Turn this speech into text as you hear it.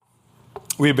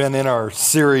We've been in our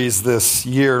series this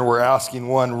year, and we're asking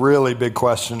one really big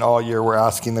question all year. We're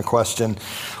asking the question,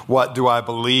 what do I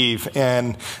believe?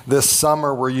 And this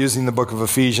summer, we're using the book of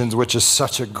Ephesians, which is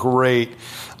such a great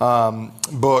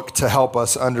book to help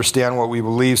us understand what we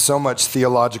believe. So much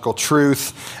theological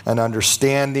truth and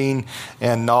understanding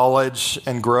and knowledge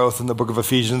and growth in the book of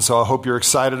Ephesians. So I hope you're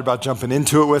excited about jumping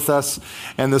into it with us.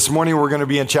 And this morning, we're going to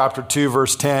be in chapter 2,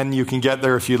 verse 10. You can get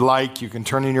there if you'd like. You can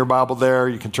turn in your Bible there.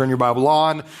 You can turn your Bible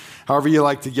on. However you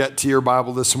like to get to your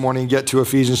Bible this morning, get to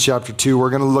Ephesians chapter 2. We're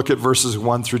going to look at verses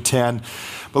 1 through 10.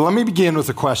 But let me begin with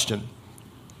a question.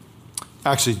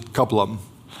 Actually, a couple of them.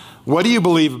 What do you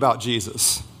believe about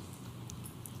Jesus?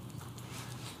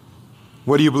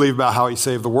 What do you believe about how he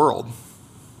saved the world?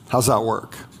 How's that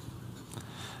work?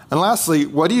 And lastly,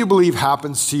 what do you believe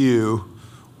happens to you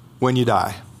when you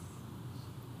die?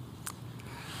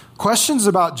 Questions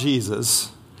about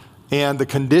Jesus and the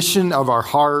condition of our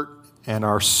heart and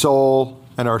our soul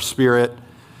and our spirit,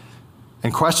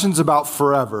 and questions about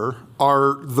forever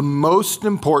are the most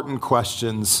important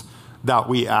questions that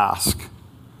we ask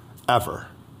ever.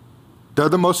 They're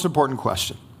the most important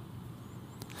question.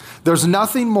 There's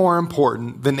nothing more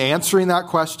important than answering that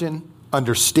question,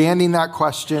 understanding that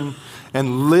question,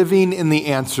 and living in the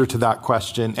answer to that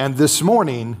question. And this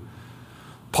morning,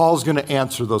 Paul's going to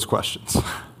answer those questions.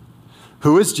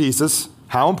 Who is Jesus?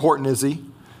 How important is he?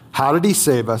 How did he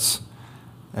save us?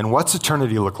 And what's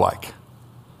eternity look like?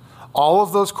 All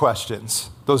of those questions,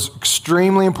 those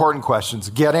extremely important questions,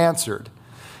 get answered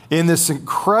in this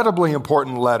incredibly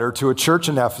important letter to a church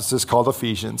in Ephesus called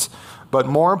Ephesians. But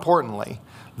more importantly,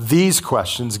 these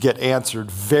questions get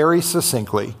answered very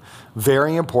succinctly,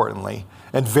 very importantly,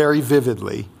 and very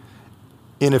vividly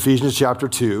in Ephesians chapter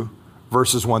 2,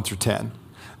 verses 1 through 10.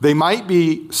 They might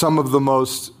be some of the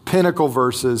most pinnacle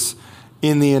verses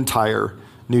in the entire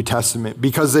New Testament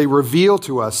because they reveal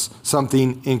to us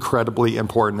something incredibly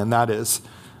important, and that is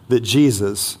that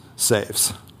Jesus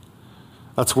saves.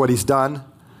 That's what he's done.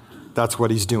 That's what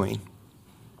he's doing.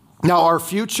 Now, our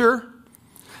future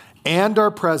and our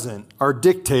present are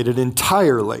dictated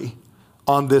entirely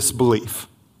on this belief,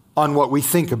 on what we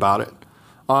think about it,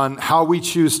 on how we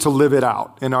choose to live it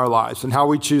out in our lives, and how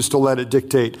we choose to let it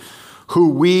dictate who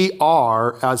we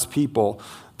are as people,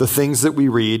 the things that we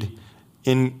read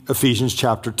in Ephesians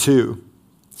chapter 2.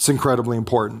 It's incredibly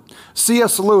important.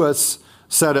 C.S. Lewis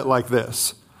said it like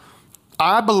this: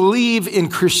 I believe in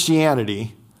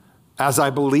Christianity as I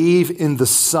believe in the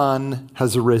sun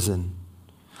has arisen,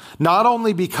 not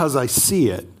only because I see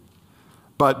it,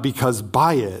 but because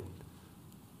by it,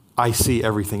 I see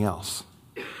everything else.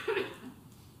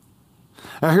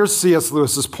 Now here's C.S.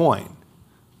 Lewis's point.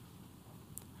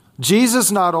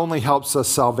 Jesus not only helps us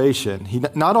salvation,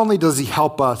 not only does he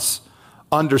help us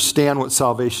understand what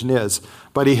salvation is,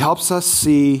 but he helps us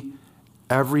see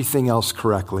everything else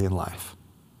correctly in life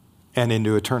and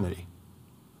into eternity.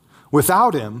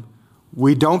 Without him,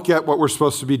 we don't get what we're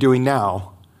supposed to be doing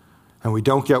now, and we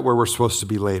don't get where we're supposed to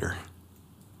be later.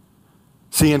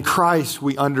 See, in Christ,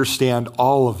 we understand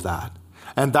all of that.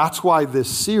 And that's why this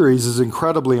series is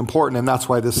incredibly important, and that's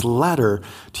why this letter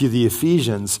to the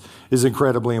Ephesians is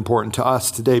incredibly important to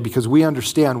us today, because we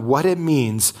understand what it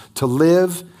means to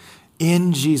live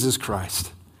in Jesus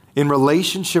Christ. In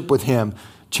relationship with him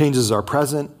changes our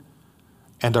present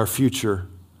and our future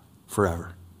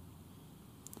forever.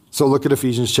 So look at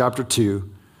Ephesians chapter 2,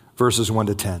 verses 1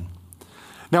 to 10.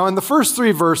 Now, in the first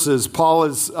three verses, Paul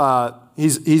is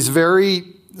he's very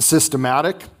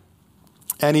systematic,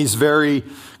 and he's very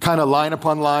kind of line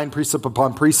upon line, precept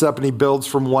upon precept, and he builds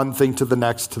from one thing to the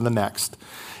next to the next.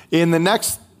 In the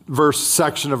next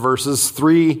section of verses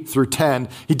 3 through 10,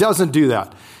 he doesn't do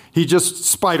that. He just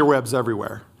spiderwebs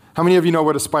everywhere. How many of you know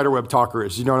what a spiderweb talker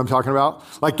is? You know what I'm talking about?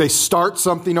 Like they start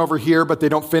something over here, but they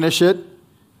don't finish it.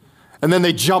 And then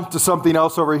they jump to something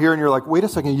else over here, and you're like, wait a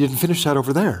second, you didn't finish that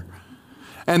over there.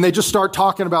 And they just start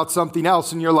talking about something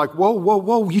else, and you're like,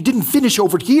 whoa, you didn't finish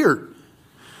over here.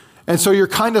 And so you're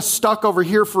kind of stuck over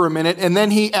here for a minute, and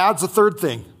then he adds a third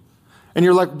thing. And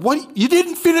you're like, what? You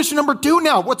didn't finish number 2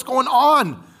 now. What's going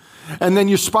on? And then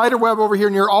you spiderweb over here,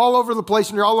 and you're all over the place,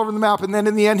 and you're all over the map, and then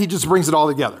in the end, he just brings it all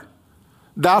together.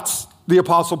 That's the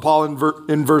Apostle Paul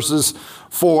in verses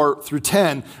 4 through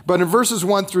 10. But in verses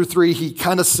 1 through 3, he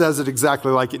kind of says it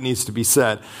exactly like it needs to be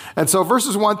said. And so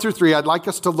verses 1 through 3, I'd like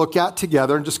us to look at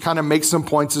together and just kind of make some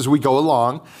points as we go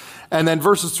along. And then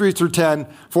verses 4 through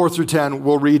 10,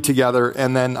 we'll read together,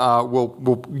 and then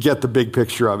we'll get the big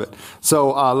picture of it.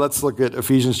 So let's look at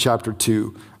Ephesians chapter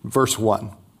 2, verse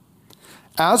 1.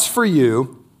 As for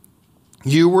you,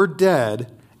 you were dead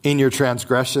in your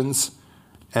transgressions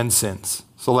and sins.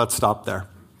 So let's stop there.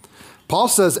 Paul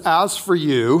says, as for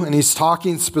you, and he's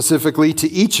talking specifically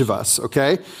to each of us,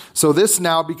 okay? So this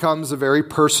now becomes a very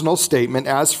personal statement.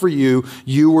 As for you,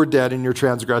 you were dead in your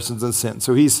transgressions and sins.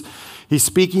 So he's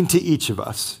speaking to each of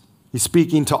us. He's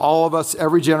speaking to all of us,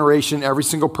 every generation, every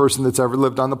single person that's ever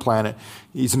lived on the planet.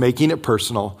 He's making it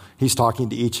personal. He's talking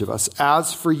to each of us.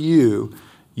 As for you,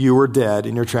 you were dead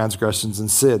in your transgressions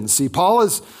and sins. See, Paul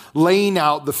is laying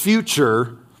out the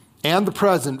future and the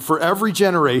present for every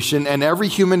generation and every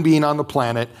human being on the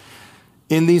planet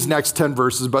in these next 10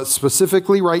 verses, but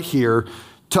specifically right here,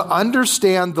 to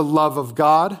understand the love of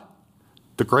God,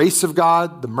 the grace of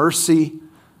God, the mercy,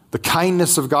 the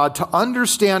kindness of God. To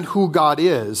understand who God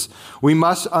is, we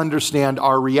must understand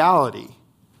our reality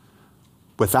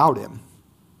without him.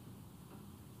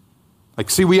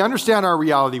 We understand our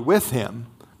reality with him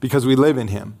because we live in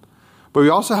him, but we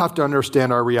also have to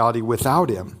understand our reality without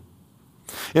him.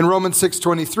 In Romans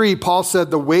 6:23, Paul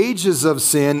said the wages of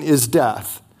sin is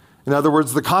death. In other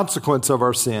words, the consequence of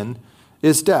our sin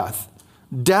is death.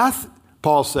 Death,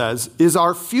 Paul says, is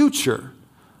our future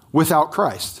without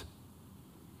Christ.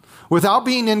 Without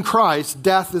being in Christ,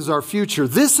 death is our future.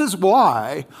 This is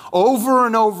why over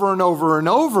and over and over and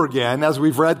over again, as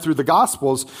we've read through the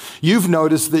Gospels, you've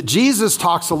noticed that Jesus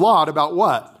talks a lot about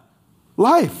what?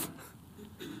 Life.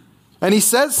 And he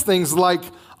says things like,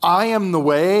 I am the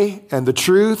way and the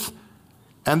truth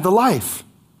and the life.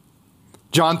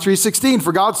 John 3:16,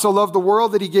 for God so loved the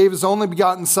world that he gave his only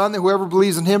begotten Son, that whoever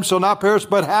believes in him shall not perish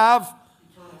but have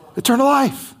eternal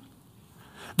life.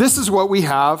 This is what we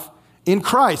have in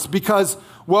Christ, because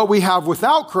what we have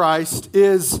without Christ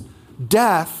is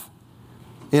death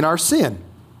in our sin,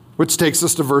 which takes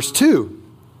us to verse 2.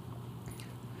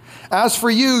 As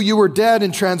for you, you were dead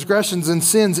in transgressions and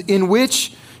sins in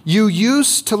which you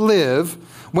used to live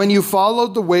when you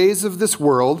followed the ways of this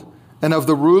world and of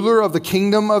the ruler of the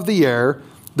kingdom of the air,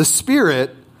 the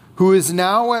Spirit, who is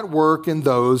now at work in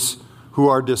those who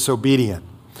are disobedient.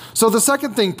 So the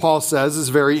second thing Paul says is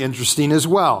very interesting as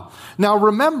well. Now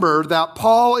remember that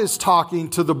Paul is talking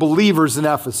to the believers in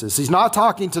Ephesus. He's not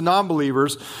talking to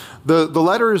non-believers. The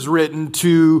letter is written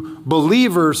to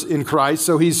believers in Christ,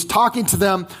 so he's talking to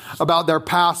them about their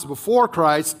past before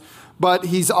Christ, but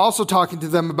he's also talking to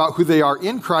them about who they are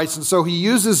in Christ. And so he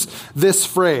uses this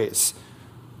phrase.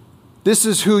 This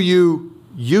is who you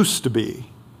used to be,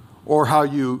 or how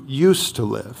you used to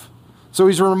live. So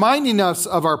he's reminding us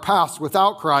of our past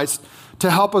without Christ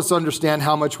to help us understand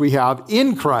how much we have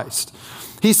in Christ.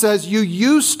 He says, you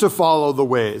used to follow the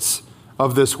ways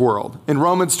of this world. In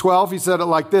Romans 12, he said it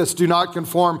like this, do not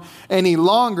conform any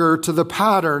longer to the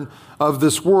pattern of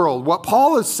this world. What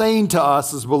Paul is saying to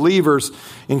us as believers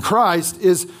in Christ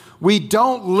is we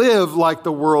don't live like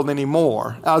the world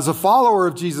anymore. As a follower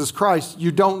of Jesus Christ,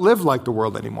 you don't live like the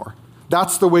world anymore.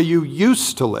 That's the way you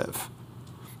used to live.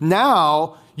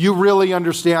 Now, you really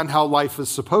understand how life is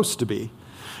supposed to be.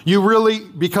 You really,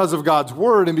 because of God's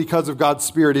word and because of God's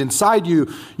Spirit inside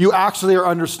you, you actually are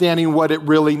understanding what it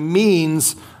really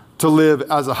means to live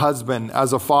as a husband,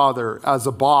 as a father, as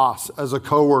a boss, as a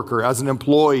coworker, as an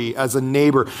employee, as a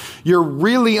neighbor. You're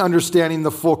really understanding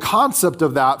the full concept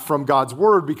of that from God's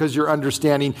word because you're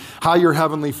understanding how your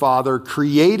heavenly Father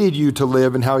created you to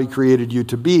live and how he created you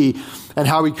to be and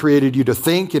how he created you to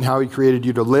think and how he created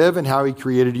you to live and how he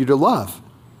created you to love.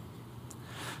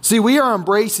 See, we are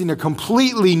embracing a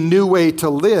completely new way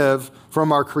to live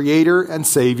from our Creator and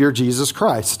Savior, Jesus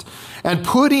Christ. And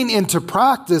putting into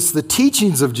practice the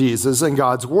teachings of Jesus and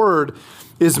God's Word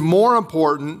is more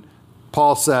important,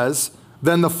 Paul says,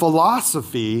 than the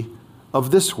philosophy of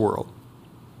this world.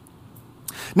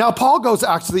 Now, Paul goes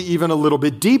actually even a little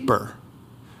bit deeper.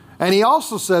 And he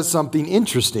also says something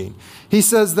interesting. He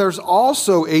says there's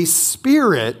also a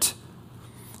spirit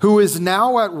who is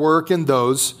now at work in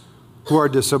those who are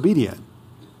disobedient.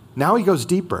 Now he goes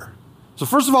deeper. So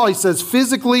first of all, he says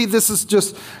physically, this is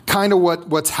just kind of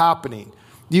what's happening.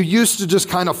 You used to just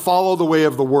kind of follow the way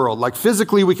of the world. Like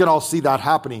physically, we can all see that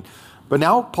happening. But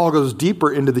now Paul goes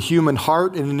deeper into the human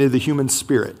heart and into the human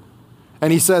spirit.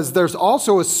 And he says there's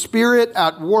also a spirit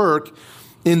at work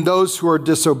in those who are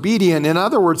disobedient. In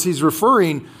other words, he's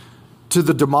referring to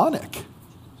the demonic,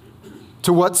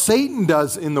 to what Satan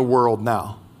does in the world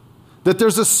now. That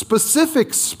there's a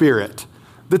specific spirit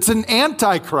that's an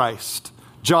antichrist,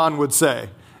 John would say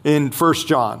in 1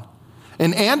 John.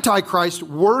 An antichrist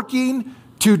working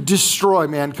to destroy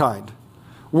mankind.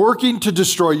 Working to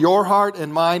destroy your heart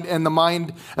and mind and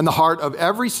the heart of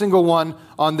every single one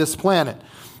on this planet.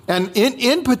 And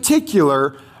in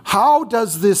particular, how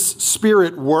does this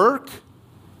spirit work?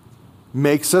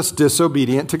 Makes us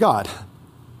disobedient to God.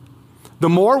 The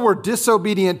more we're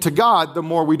disobedient to God, the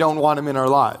more we don't want him in our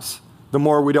lives. the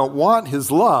more we don't want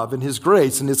his love and his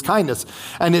grace and his kindness.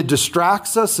 And it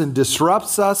distracts us and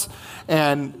disrupts us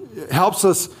and helps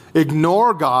us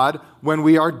ignore God when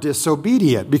we are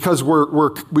disobedient, because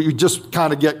we just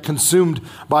kind of get consumed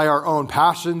by our own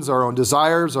passions, our own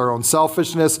desires, our own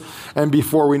selfishness. And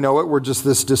before we know it, we're just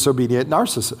this disobedient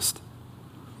narcissist.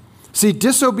 See,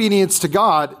 disobedience to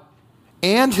God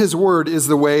and his word is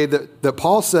the way that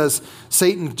Paul says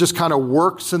Satan just kind of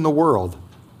works in the world.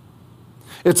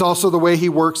 It's also the way he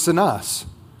works in us.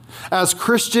 As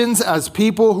Christians, as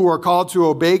people who are called to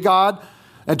obey God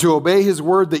and to obey his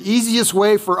word, the easiest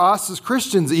way for us as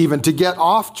Christians even to get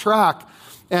off track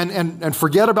and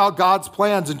forget about God's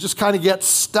plans and just kind of get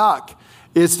stuck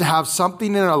is to have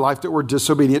something in our life that we're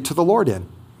disobedient to the Lord in.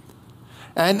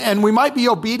 And we might be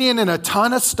obedient in a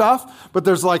ton of stuff, but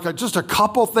there's just a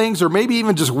couple things, or maybe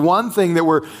even just one thing that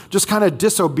we're just kind of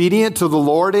disobedient to the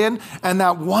Lord in. And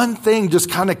that one thing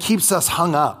just kind of keeps us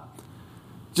hung up,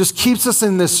 just keeps us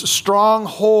in this strong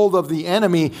hold of the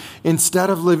enemy instead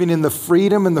of living in the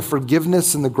freedom and the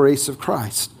forgiveness and the grace of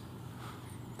Christ.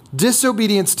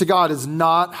 Disobedience to God is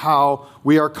not how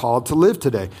we are called to live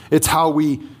today. It's how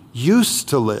we used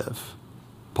to live,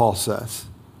 Paul says.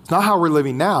 It's not how we're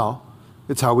living now.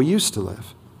 It's how we used to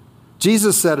live.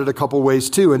 Jesus said it a couple ways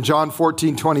too. In John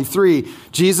 14:23,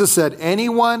 Jesus said,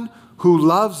 anyone who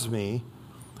loves me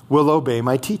will obey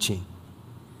my teaching.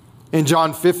 In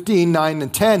John 15:9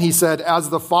 and 10, he said, as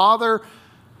the Father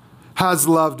has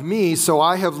loved me, so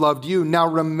I have loved you. Now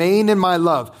remain in my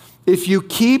love. If you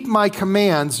keep my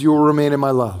commands, you will remain in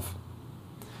my love.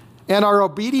 And our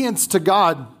obedience to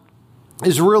God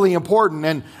is really important.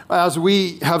 And as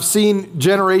we have seen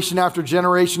generation after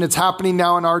generation, it's happening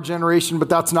now in our generation, but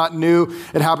that's not new.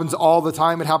 It happens all the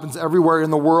time. It happens everywhere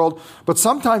in the world. But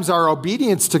sometimes our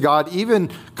obedience to God even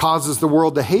causes the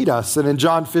world to hate us. And in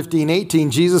John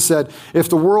 15:18, Jesus said, if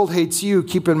the world hates you,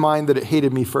 keep in mind that it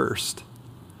hated me first.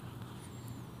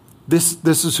 This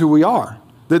is who we are.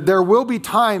 That there will be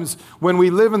times when we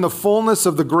live in the fullness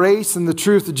of the grace and the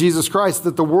truth of Jesus Christ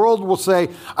that the world will say,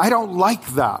 I don't like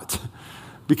that,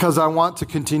 because I want to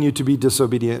continue to be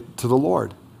disobedient to the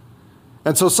Lord.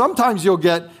 And so sometimes you'll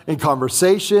get in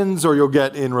conversations, or you'll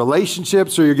get in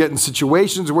relationships, or you'll get in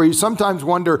situations where you sometimes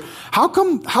wonder, how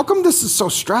come this is so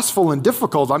stressful and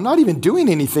difficult? I'm not even doing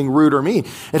anything rude or mean.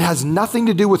 It has nothing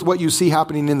to do with what you see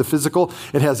happening in the physical.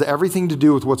 It has everything to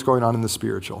do with what's going on in the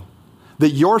spiritual. That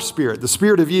your spirit, the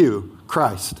spirit of you,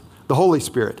 Christ, the Holy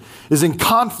Spirit, is in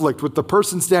conflict with the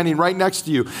person standing right next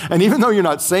to you. And even though you're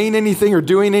not saying anything or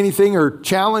doing anything or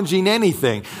challenging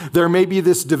anything, there may be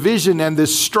this division and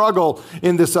this struggle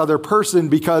in this other person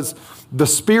because the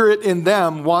spirit in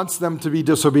them wants them to be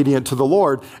disobedient to the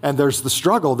Lord. And there's the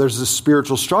struggle. There's this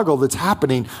spiritual struggle that's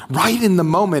happening right in the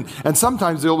moment. And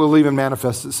sometimes it will even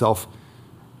manifest itself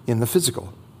in the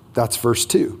physical. That's verse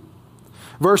 2.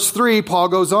 Verse 3, Paul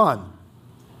goes on.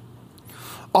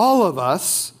 All of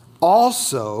us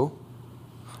also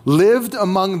lived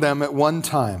among them at one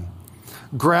time,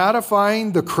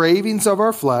 gratifying the cravings of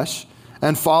our flesh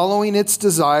and following its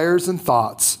desires and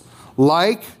thoughts.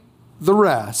 Like the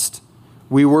rest,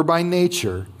 we were by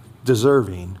nature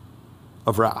deserving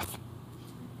of wrath.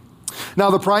 Now,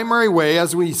 the primary way,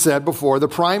 as we said before, the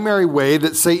primary way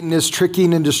that Satan is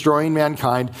tricking and destroying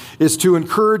mankind is to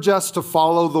encourage us to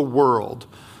follow the world,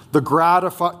 to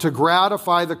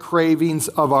gratify the cravings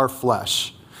of our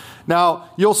flesh. Now,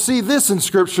 you'll see this in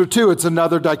Scripture too. It's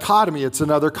another dichotomy. It's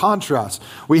another contrast.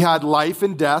 We had life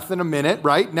and death in a minute,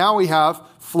 right? Now we have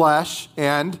flesh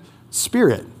and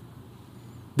spirit.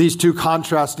 These two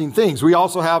contrasting things. We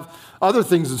also have other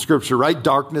things in Scripture, right?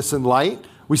 Darkness and light.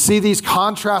 We see these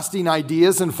contrasting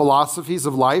ideas and philosophies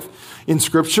of life in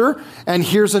Scripture. And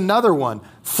here's another one,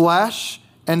 flesh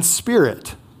and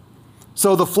spirit.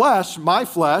 So the flesh,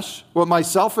 what my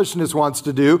selfishness wants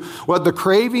to do, what the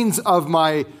cravings of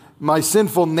my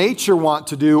sinful nature want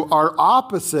to do are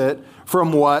opposite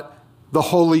from what the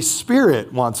Holy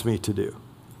Spirit wants me to do.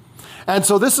 And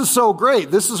so this is so great.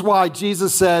 This is why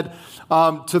Jesus said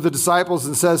to the disciples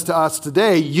and says to us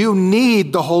today, you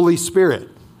need the Holy Spirit.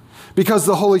 Because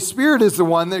the Holy Spirit is the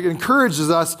one that encourages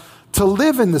us to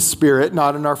live in the Spirit,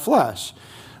 not in our flesh.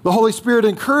 The Holy Spirit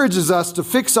encourages us to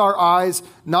fix our eyes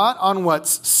not on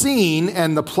what's seen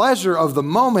and the pleasure of the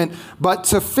moment, but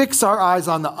to fix our eyes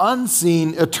on the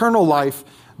unseen eternal life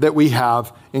that we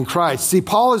have in Christ. See,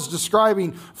 Paul is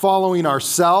describing following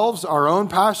ourselves, our own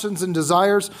passions and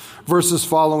desires, versus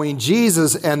following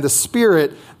Jesus and the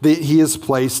Spirit that he has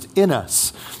placed in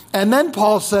us. And then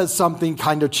Paul says something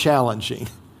kind of challenging.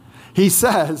 He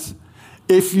says,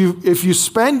 if you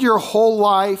spend your whole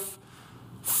life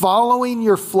following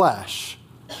your flesh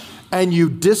and you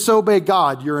disobey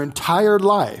God your entire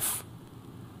life,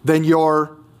 then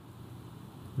you're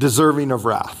deserving of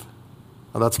wrath.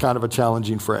 Now, that's kind of a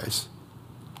challenging phrase.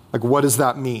 Like, what does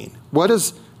that mean? What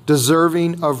does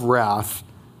deserving of wrath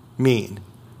mean?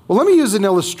 Well, let me use an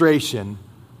illustration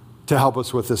to help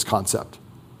us with this concept.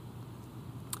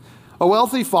 A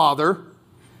wealthy father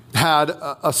had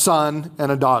a son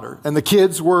and a daughter, and the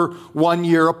kids were 1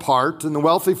 year apart, and the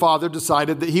wealthy father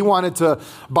decided that he wanted to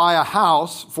buy a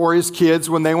house for his kids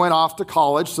when they went off to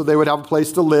college so they would have a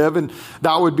place to live, and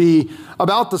that would be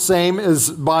about the same as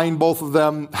buying both of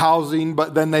them housing,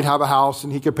 but then they'd have a house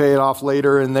and he could pay it off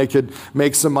later and they could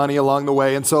make some money along the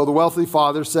way. And so the wealthy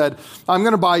father said, I'm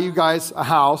going to buy you guys a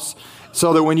house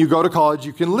so that when you go to college,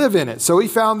 you can live in it. So he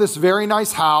found this very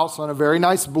nice house on a very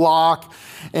nice block,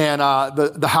 and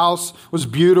the house was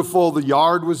beautiful. The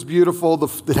yard was beautiful.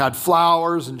 It had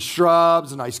flowers and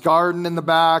shrubs, a nice garden in the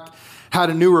back, had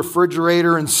a new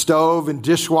refrigerator and stove and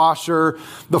dishwasher.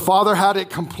 The father had it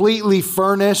completely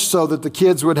furnished so that the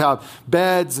kids would have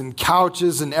beds and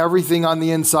couches and everything on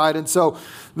the inside. And so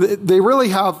they're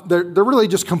really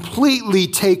just completely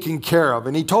taken care of.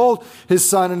 And he told his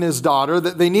son and his daughter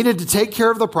that they needed to take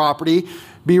care of the property,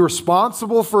 be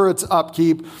responsible for its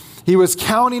upkeep. He was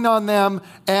counting on them,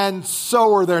 and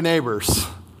so were their neighbors.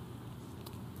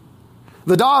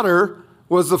 The daughter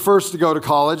was the first to go to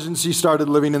college, and she started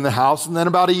living in the house. And then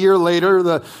about a year later,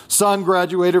 the son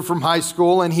graduated from high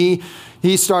school, and he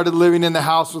started living in the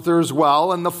house with her as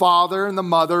well. And the father and the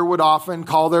mother would often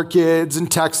call their kids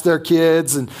and text their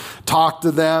kids and talk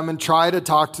to them and try to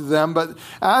talk to them. But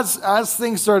as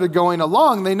things started going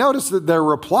along, they noticed that their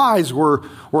replies were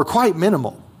quite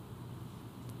minimal.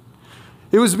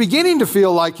 It was beginning to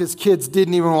feel like his kids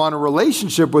didn't even want a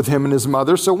relationship with him and his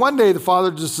mother. So one day the father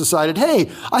just decided,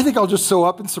 hey, I think I'll just show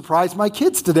up and surprise my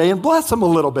kids today and bless them a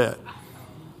little bit.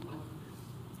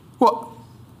 Well,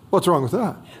 what's wrong with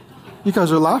that? You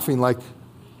guys are laughing like...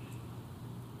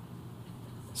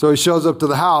 So he shows up to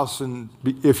the house, and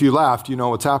if you laughed, you know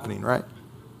what's happening, right?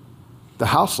 The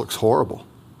house looks horrible.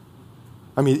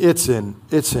 I mean, it's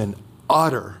in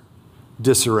utter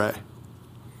disarray.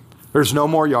 There's no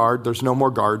more yard. There's no more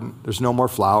garden. There's no more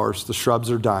flowers. The shrubs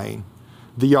are dying.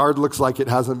 The yard looks like it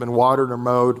hasn't been watered or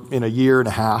mowed in a year and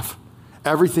a half.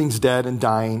 Everything's dead and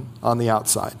dying on the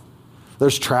outside.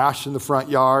 There's trash in the front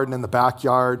yard and in the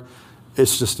backyard.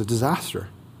 It's just a disaster.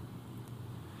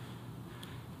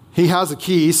 He has a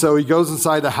key, so he goes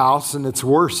inside the house, and it's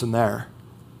worse in there.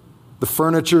 The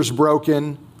furniture's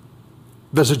broken.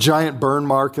 There's a giant burn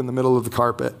mark in the middle of the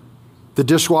carpet. The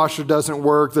dishwasher doesn't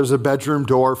work. There's a bedroom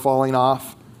door falling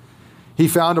off. He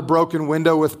found a broken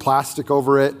window with plastic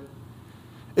over it.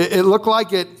 It looked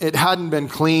like it hadn't been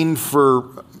cleaned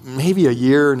for maybe a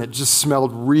year, and it just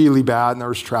smelled really bad, and there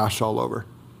was trash all over.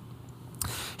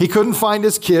 He couldn't find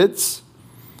his kids,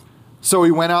 so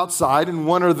he went outside, and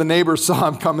one of the neighbors saw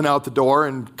him coming out the door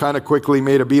and kind of quickly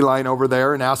made a beeline over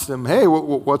there and asked him, hey,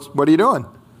 what are you doing?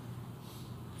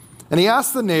 And he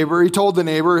told the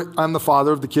neighbor, I'm the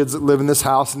father of the kids that live in this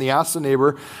house. And he asked the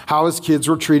neighbor how his kids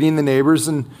were treating the neighbors,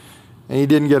 and he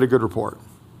didn't get a good report.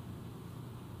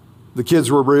 The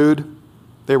kids were rude.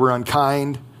 They were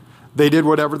unkind. They did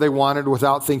whatever they wanted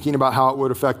without thinking about how it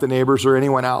would affect the neighbors or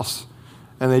anyone else.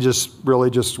 And they just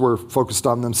were focused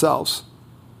on themselves.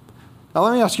 Now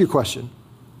let me ask you a question.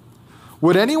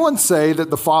 Would anyone say that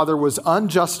the father was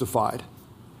unjustified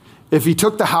if he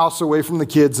took the house away from the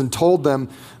kids and told them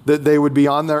that they would be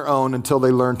on their own until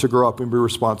they learned to grow up and be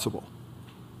responsible?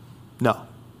 No.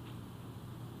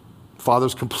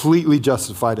 Father's completely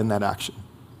justified in that action.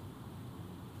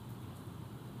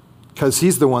 Because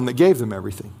he's the one that gave them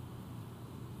everything.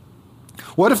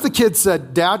 What if the kids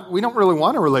said, Dad, we don't really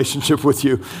want a relationship with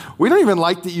you. We don't even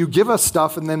like that you give us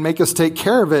stuff and then make us take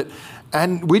care of it.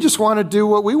 And we just want to do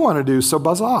what we want to do, so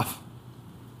buzz off.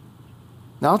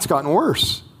 Now it's gotten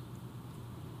worse.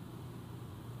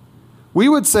 We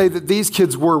would say that these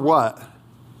kids were what?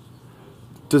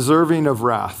 Deserving of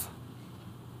wrath.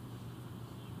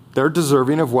 They're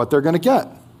deserving of what they're going to get.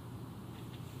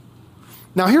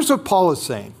 Now here's what Paul is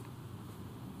saying.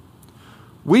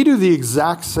 We do the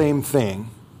exact same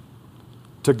thing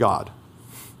to God.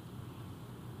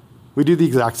 We do the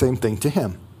exact same thing to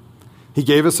him. He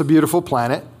gave us a beautiful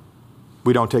planet.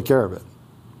 We don't take care of it.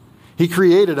 He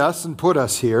created us and put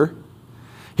us here.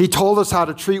 He told us how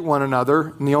to treat one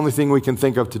another, and the only thing we can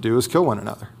think of to do is kill one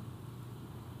another.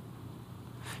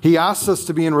 He asks us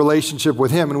to be in relationship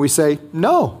with him, and we say,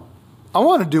 no, I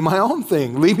want to do my own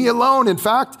thing. Leave me alone. In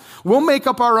fact, we'll make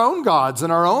up our own gods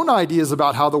and our own ideas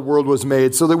about how the world was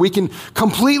made so that we can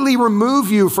completely remove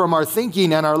you from our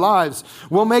thinking and our lives.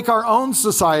 We'll make our own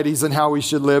societies and how we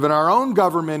should live and our own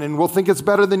government, and we'll think it's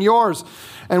better than yours.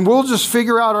 And we'll just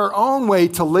figure out our own way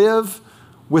to live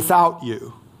without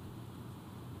you.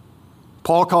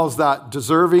 Paul calls that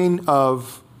deserving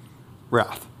of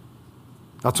wrath.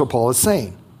 That's what Paul is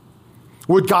saying.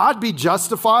 Would God be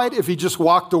justified if he just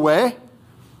walked away?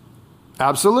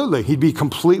 Absolutely. He'd be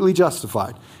completely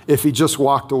justified if he just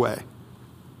walked away.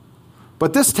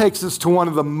 But this takes us to one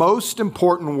of the most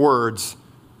important words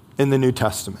in the New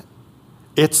Testament.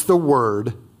 It's the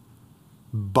word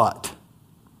but.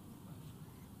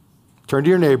 Turn to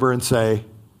your neighbor and say,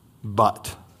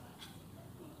 but.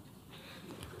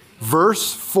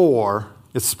 Verse 4,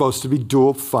 it's supposed to be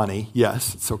dual funny.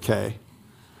 Yes, it's okay.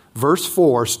 Verse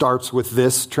 4 starts with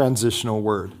this transitional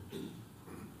word.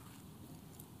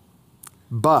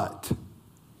 But.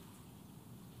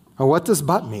 Now, what does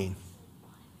but mean?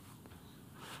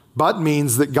 But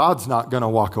means that God's not going to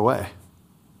walk away.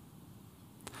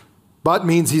 But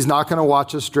means he's not going to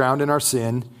watch us drown in our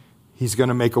sin. He's going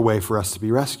to make a way for us to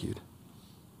be rescued.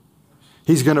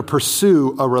 He's going to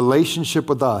pursue a relationship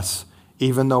with us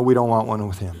even though we don't want one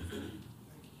with him.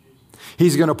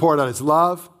 He's going to pour out his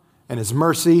love and his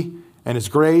mercy and his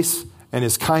grace and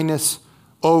his kindness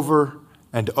over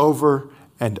and over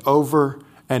and over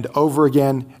and over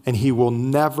again, and he will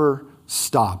never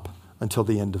stop until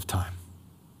the end of time.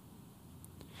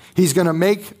 He's going to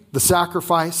make the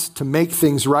sacrifice to make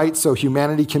things right so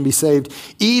humanity can be saved,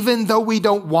 even though we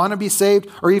don't want to be saved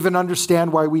or even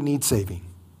understand why we need saving.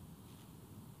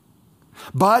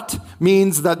 But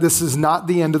means that this is not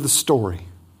the end of the story.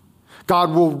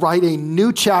 God will write a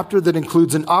new chapter that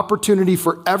includes an opportunity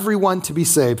for everyone to be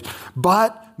saved.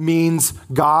 But means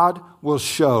God will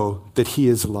show that he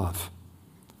is love.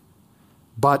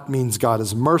 But means God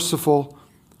is merciful,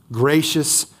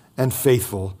 gracious, and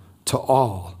faithful to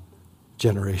all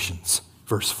generations.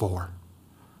 Verse 4.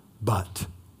 But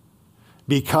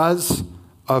because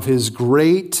of his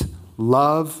great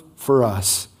love for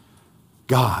us,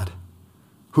 God,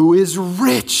 who is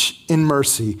rich in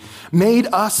mercy, made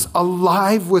us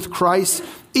alive with Christ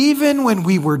even when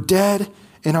we were dead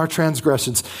in our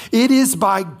transgressions. It is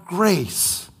by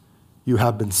grace you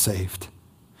have been saved.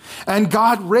 And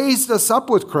God raised us up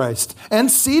with Christ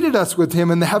and seated us with him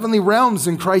in the heavenly realms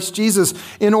in Christ Jesus,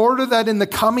 in order that in the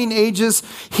coming ages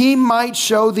he might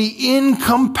show the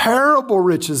incomparable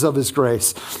riches of his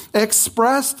grace,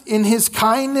 expressed in his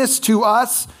kindness to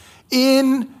us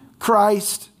in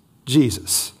Christ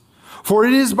Jesus. For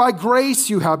it is by grace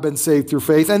you have been saved through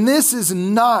faith, and this is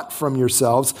not from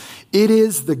yourselves. It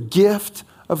is the gift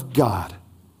of God,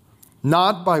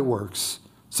 not by works,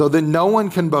 so that no one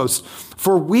can boast.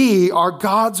 For we are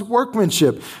God's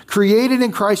workmanship, created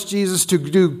in Christ Jesus to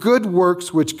do good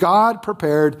works which God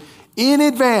prepared in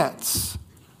advance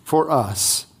for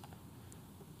us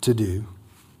to do.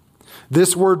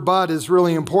 This word but is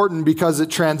really important because it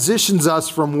transitions us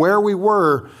from where we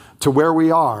were to where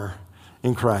we are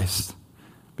in Christ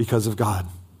because of God.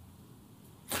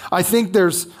 I think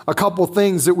there's a couple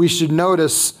things that we should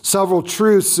notice, several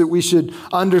truths that we should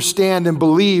understand and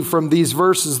believe from these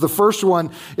verses. The first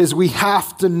one is we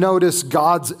have to notice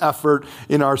God's effort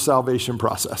in our salvation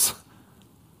process.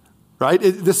 Right?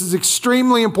 This is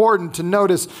extremely important to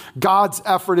notice God's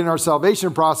effort in our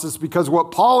salvation process, because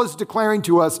what Paul is declaring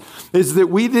to us is that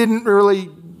we didn't really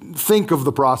think of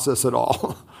the process at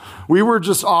all. We were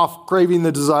just off craving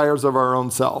the desires of our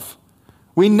own self.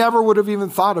 We never would have even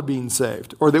thought of being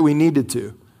saved or that we needed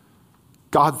to.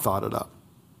 God thought it up.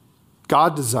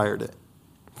 God desired it.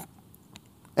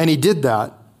 And he did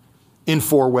that in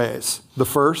 4 ways. The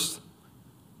first,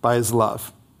 by his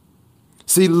love.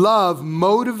 See, love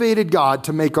motivated God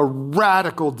to make a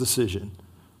radical decision.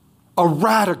 A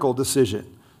radical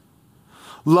decision.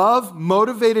 Love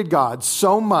motivated God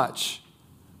so much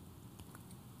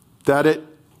that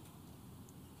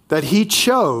he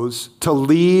chose to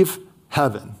leave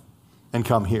heaven and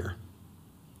come here,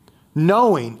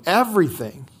 knowing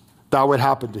everything that would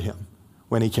happen to him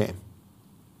when he came,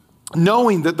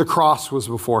 knowing that the cross was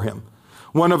before him,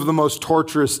 one of the most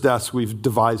torturous deaths we've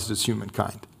devised as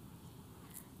humankind.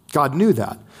 God knew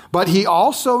that, but he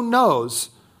also knows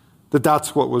that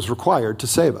that's what was required to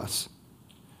save us.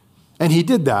 And he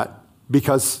did that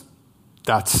because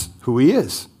that's who he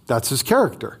is. That's his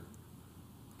character.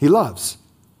 He loves.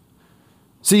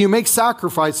 See, you make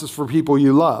sacrifices for people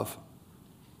you love.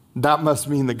 That must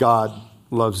mean that God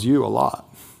loves you a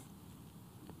lot.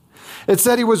 It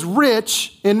said he was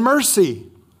rich in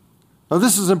mercy. Now,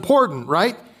 this is important,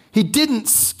 right? he didn't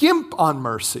skimp on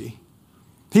mercy.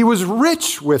 He was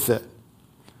rich with it.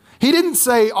 He didn't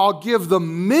say, I'll give the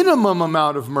minimum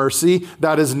amount of mercy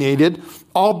that is needed.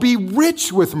 I'll be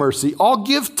rich with mercy. I'll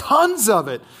give tons of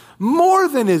it, more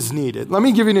than is needed. Let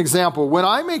me give you an example. When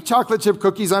I make chocolate chip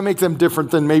cookies, I make them different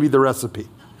than maybe the recipe.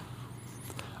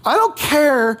 I don't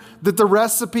care that the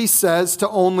recipe says to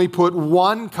only put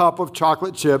 1 cup of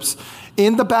chocolate chips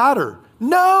in the batter.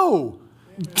 No,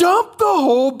 dump the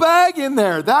whole bag in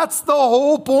there. That's the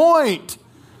whole point.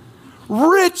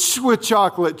 Rich with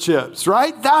chocolate chips,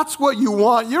 right? That's what you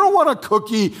want. You don't want a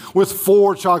cookie with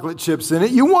 4 chocolate chips in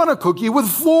it. You want a cookie with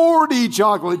 40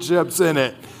 chocolate chips in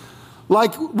it.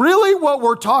 Like, really what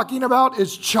we're talking about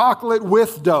is chocolate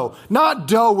with dough, not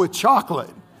dough with chocolate,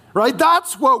 right?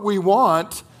 That's what we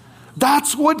want.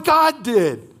 That's what God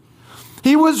did.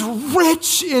 He was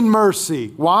rich in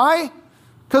mercy. Why?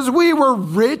 Because we were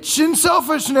rich in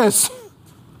selfishness.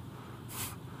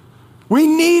 We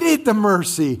needed the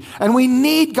mercy, and we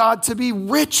need God to be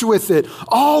rich with it,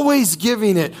 always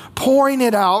giving it, pouring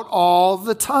it out all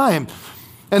the time.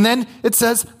 And then it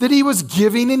says that he was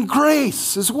giving in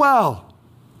grace as well.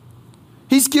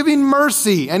 He's giving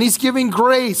mercy and he's giving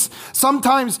grace.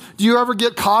 Sometimes, do you ever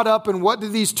get caught up in what do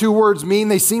these 2 words mean?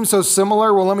 They seem so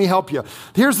similar. Well, let me help you.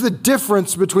 Here's the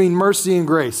difference between mercy and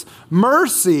grace.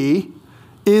 Mercy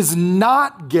is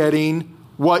not getting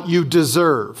what you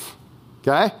deserve.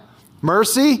 Okay?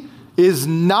 Mercy is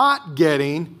not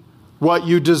getting what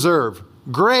you deserve.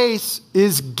 Grace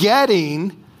is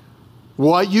getting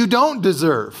what you don't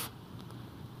deserve.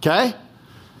 Okay?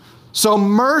 So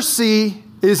mercy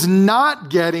is not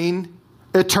getting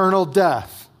eternal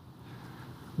death.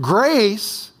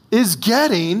 Grace is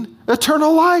getting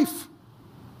eternal life.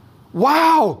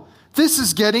 Wow, this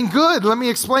is getting good. Let me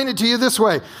explain it to you this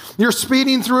way. You're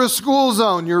speeding through a school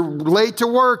zone. You're late to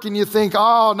work and you think,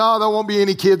 oh, no, there won't be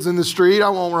any kids in the street. I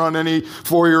won't run any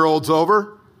 4-year-olds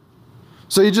over.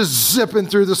 So you're just zipping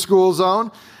through the school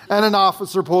zone and an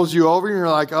officer pulls you over and you're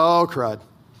like, oh, crud.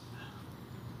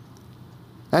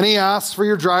 And he asks for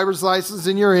your driver's license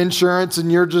and your insurance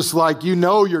and you're just like, you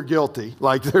know you're guilty.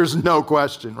 Like there's no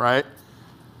question, right?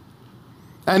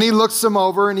 And he looks him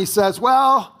over and he says,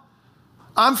 well,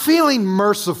 I'm feeling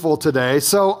merciful today,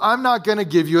 so I'm not going to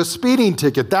give you a speeding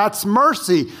ticket. That's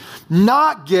mercy,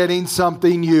 not getting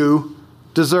something you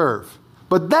deserve.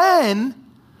 But then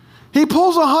he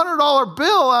pulls a $100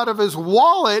 bill out of his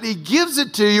wallet, he gives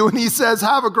it to you, and he says,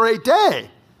 have a great day.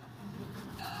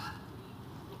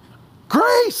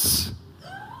 Grace.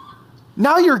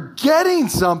 Now you're getting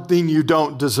something you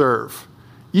don't deserve.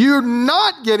 You're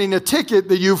not getting a ticket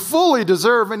that you fully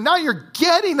deserve, and now you're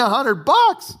getting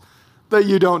 $100 that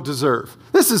you don't deserve.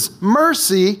 This is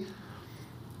mercy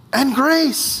and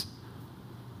grace.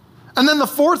 And then the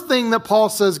 4th thing that Paul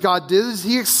says God did is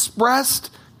he expressed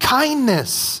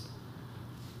kindness.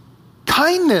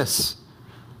 Kindness.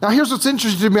 Now here's what's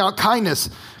interesting to me about kindness.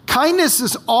 Kindness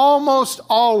is almost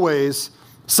always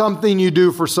something you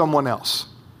do for someone else.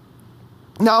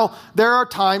 Now, there are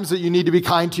times that you need to be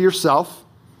kind to yourself.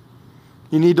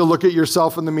 You need to look at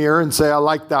yourself in the mirror and say, I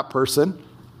like that person.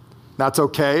 That's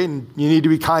okay, and you need to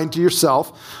be kind to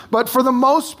yourself. But for the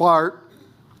most part,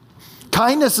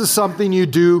 kindness is something you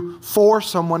do for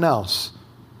someone else.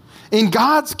 In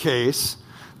God's case,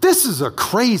 this is a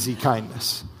crazy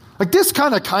kindness. Like this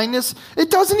kind of kindness,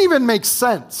 it doesn't even make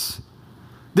sense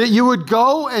that you would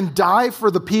go and die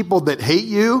for the people that hate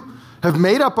you, have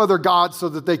made up other gods so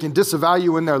that they can disavow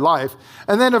you in their life,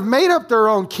 and then have made up their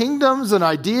own kingdoms and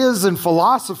ideas and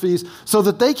philosophies so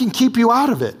that they can keep you out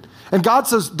of it. And God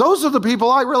says, those are the people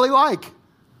I really like.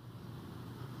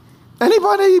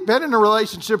 Anybody been in a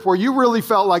relationship where you really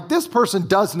felt like this person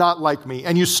does not like me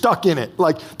and you stuck in it?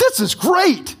 Like, this is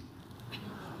great.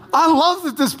 I love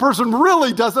that this person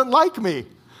really doesn't like me.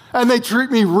 And they treat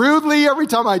me rudely every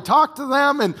time I talk to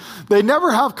them, and they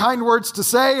never have kind words to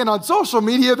say. And on social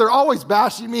media, they're always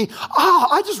bashing me.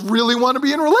 I just really want to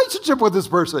be in a relationship with this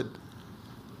person.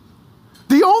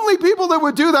 The only people that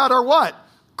would do that are what?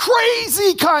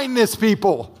 Crazy kindness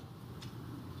people.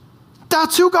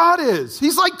 That's who God is.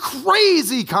 He's like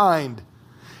crazy kind.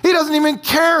 He doesn't even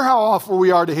care how awful we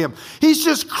are to him. He's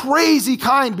just crazy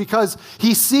kind because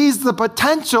he sees the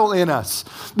potential in us,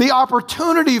 the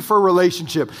opportunity for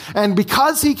relationship. And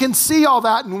because he can see all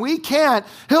that and we can't,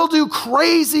 he'll do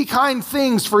crazy kind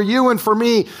things for you and for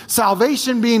me,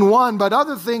 salvation being one, but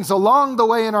other things along the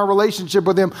way in our relationship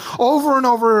with him over and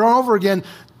over and over again,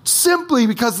 simply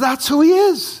because that's who he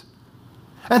is.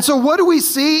 And so what do we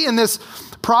see in this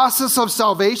process of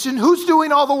salvation? Who's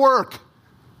doing all the work?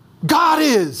 God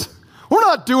is. We're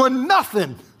not doing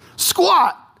nothing.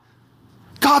 Squat.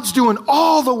 God God's doing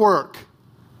all the work.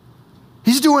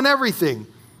 He's doing everything.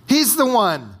 He's the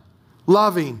one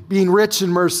loving, being rich in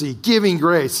mercy, giving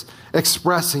grace,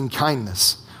 expressing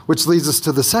kindness, which leads us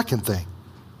to the second thing.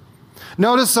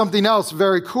 Notice something else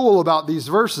very cool about these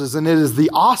verses, and it is the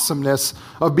awesomeness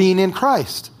of being in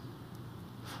Christ.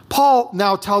 Paul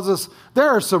now tells us there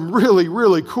are some really,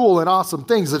 really cool and awesome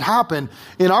things that happen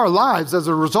in our lives as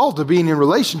a result of being in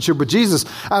relationship with Jesus,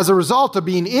 as a result of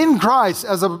being in Christ,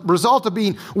 as a result of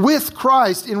being with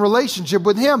Christ in relationship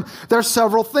with Him. There are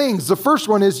several things. The first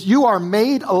one is you are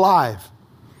made alive.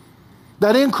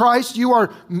 That in Christ you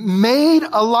are made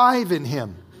alive in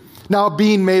Him. Now,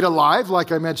 being made alive,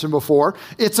 like I mentioned before,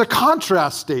 it's a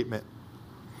contrast statement.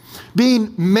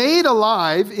 Being made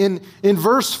alive in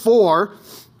verse 5,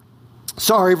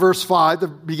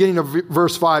 the beginning of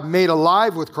verse 5, made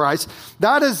alive with Christ,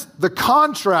 that is the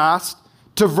contrast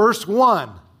to verse 1,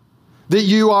 that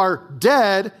you are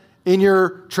dead in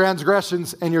your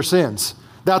transgressions and your sins.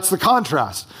 That's the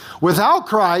contrast. Without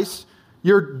Christ,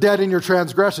 you're dead in your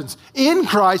transgressions. In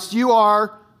Christ, you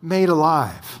are made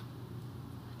alive.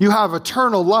 You have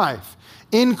eternal life.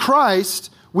 In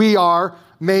Christ, we are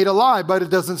made alive, but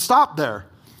it doesn't stop there.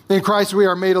 In Christ, we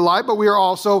are made alive, but we are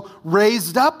also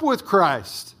raised up with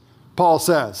Christ, Paul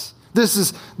says. This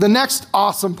is the next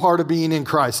awesome part of being in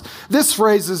Christ. This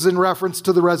phrase is in reference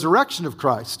to the resurrection of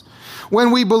Christ. When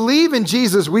we believe in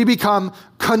Jesus, we become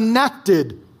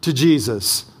connected to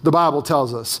Jesus, the Bible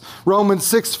tells us. Romans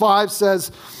 6:5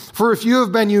 says, "For if you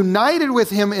have been united with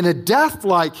Him in a death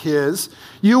like His,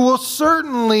 you will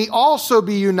certainly also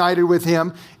be united with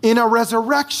Him in a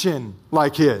resurrection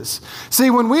like His." See,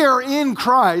 when we are in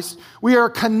Christ, we are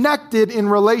connected in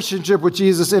relationship with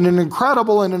Jesus in an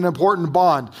incredible and an important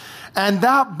bond. And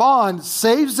that bond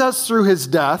saves us through His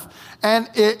death, and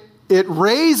it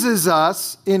raises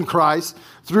us in Christ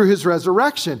through His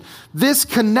resurrection. This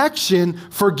connection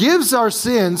forgives our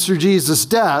sins through Jesus'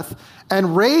 death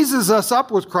and raises us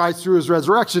up with Christ through His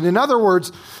resurrection. In other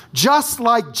words, just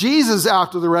like Jesus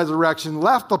after the resurrection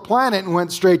left the planet and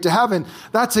went straight to heaven,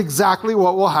 that's exactly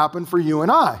what will happen for you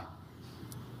and I.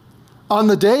 On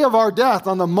the day of our death,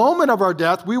 on the moment of our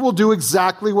death, we will do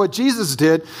exactly what Jesus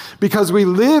did because we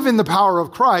live in the power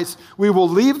of Christ. We will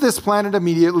leave this planet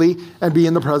immediately and be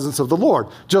in the presence of the Lord.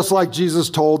 Just like Jesus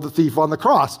told the thief on the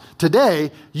cross,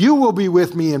 "Today you will be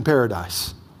with me in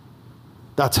paradise."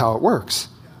 That's how it works.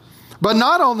 But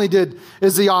not only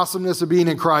is the awesomeness of being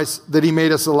in Christ that He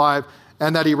made us alive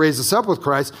and that He raised us up with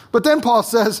Christ, but then Paul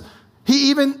says He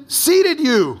even seated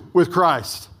you with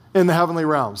Christ in the heavenly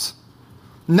realms.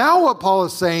 Now what Paul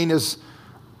is saying is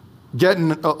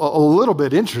getting a little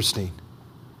bit interesting.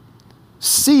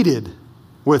 Seated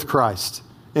with Christ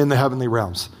in the heavenly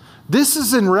realms. This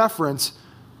is in reference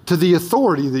to the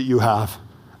authority that you have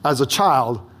as a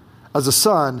child, as a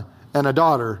son and a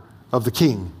daughter of the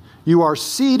King. You are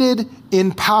seated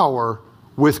in power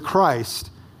with Christ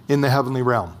in the heavenly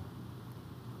realm.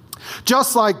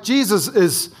 Just like Jesus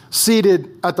is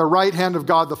seated at the right hand of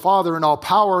God the Father in all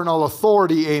power and all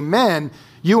authority, amen,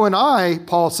 you and I,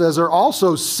 Paul says, are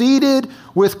also seated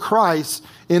with Christ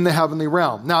in the heavenly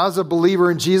realm. Now, as a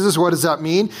believer in Jesus, what does that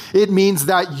mean? It means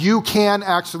that you can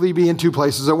actually be in two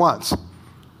places at once.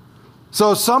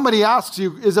 So if somebody asks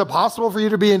you, is it possible for you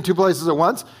to be in two places at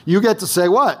once? You get to say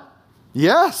what?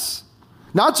 Yes.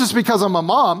 Not just because I'm a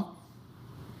mom,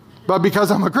 but because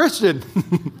I'm a Christian.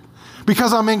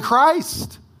 Because I'm in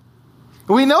Christ.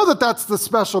 We know that that's the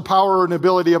special power and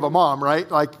ability of a mom, right?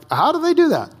 Like, how do they do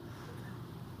that?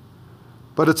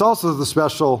 But it's also the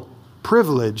special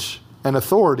privilege and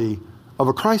authority of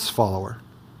a Christ follower.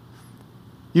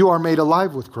 You are made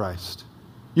alive with Christ.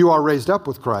 You are raised up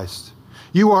with Christ.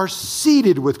 You are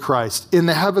seated with Christ in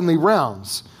the heavenly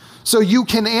realms. So you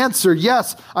can answer,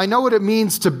 yes, I know what it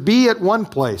means to be at one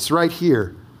place, right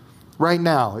here, right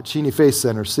now at Cheney Faith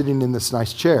Center, sitting in this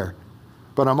nice chair.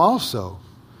 But I'm also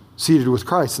seated with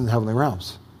Christ in the heavenly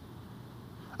realms.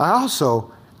 I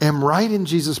also am right in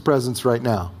Jesus' presence right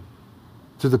now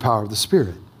through the power of the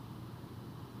Spirit.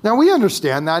 Now, we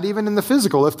understand that even in the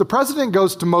physical. If the president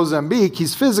goes to Mozambique,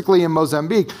 he's physically in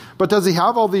Mozambique, but does he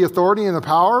have all the authority and the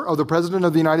power of the President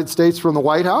of the United States from the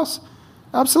White House?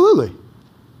 Absolutely.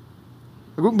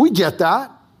 We get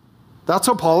that. That's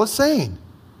what Paul is saying.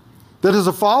 That as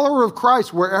a follower of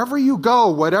Christ, wherever you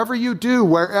go, whatever you do,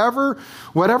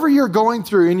 whatever you're going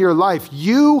through in your life,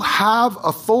 you have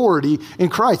authority in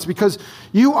Christ because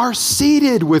you are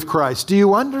seated with Christ. Do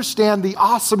you understand the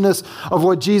awesomeness of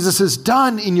what Jesus has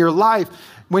done in your life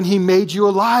when He made you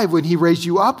alive, when He raised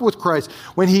you up with Christ,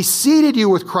 when He seated you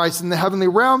with Christ in the heavenly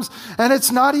realms? And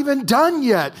it's not even done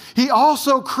yet. He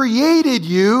also created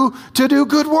you to do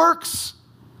good works.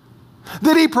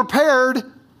 that he prepared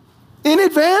in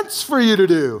advance for you to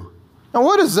do. Now,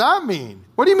 what does that mean?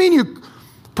 What do you mean you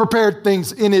prepared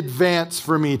things in advance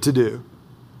for me to do?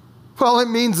 Well, it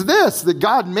means this, that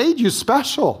God made you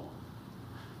special.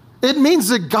 It means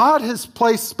that God has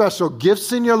placed special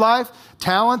gifts in your life,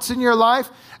 talents in your life,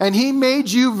 and he made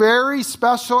you very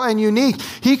special and unique.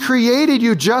 He created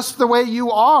you just the way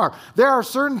you are. There are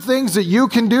certain things that you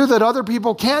can do that other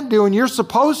people can't do, and you're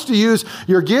supposed to use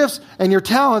your gifts and your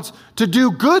talents to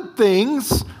do good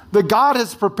things that God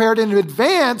has prepared in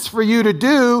advance for you to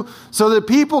do so that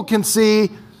people can see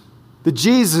that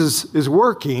Jesus is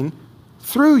working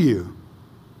through you.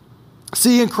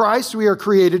 See, in Christ, we are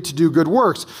created to do good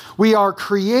works. We are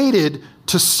created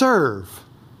to serve.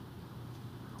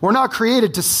 We're not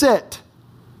created to sit.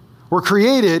 We're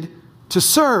created to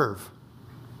serve.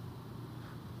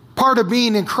 Part of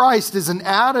being in Christ is an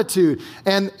attitude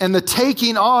and the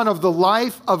taking on of the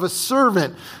life of a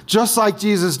servant, just like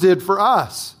Jesus did for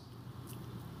us.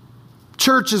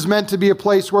 Church is meant to be a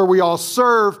place where we all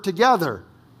serve together.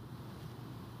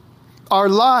 Our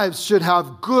lives should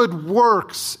have good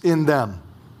works in them.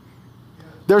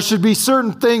 There should be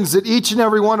certain things that each and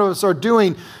every one of us are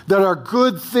doing that are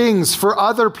good things for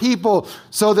other people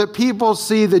so that people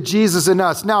see the Jesus in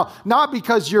us. Now, not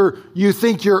because you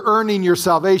think you're earning your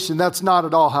salvation. That's not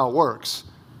at all how it works.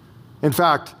 In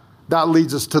fact, that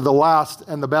leads us to the last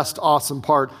and the best awesome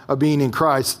part of being in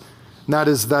Christ, and that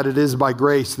is that it is by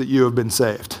grace that you have been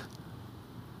saved.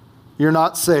 You're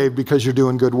not saved because you're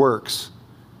doing good works.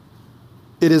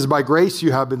 It is by grace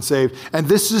you have been saved. And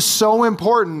this is so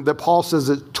important that Paul says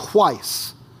it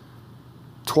twice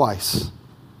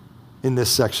in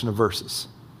this section of verses.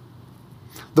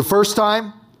 The first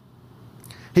time,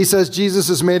 he says Jesus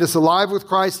has made us alive with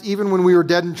Christ even when we were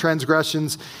dead in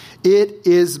transgressions. It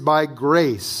is by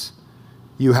grace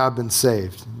you have been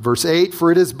saved. Verse 8,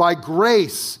 for it is by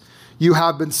grace you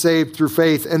have been saved through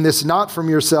faith, and this not from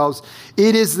yourselves.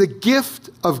 It is the gift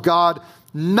of God,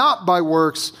 not by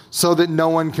works, so that no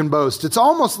one can boast. It's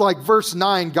almost like verse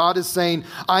 9, God is saying,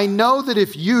 I know that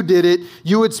if you did it,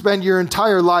 you would spend your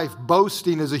entire life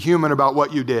boasting as a human about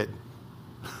what you did.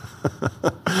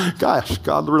 Gosh,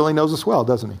 God really knows us well,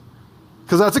 doesn't he?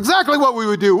 Because that's exactly what we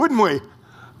would do, wouldn't we?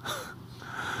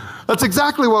 That's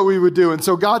exactly what we would do. And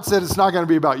so God said it's not going to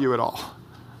be about you at all.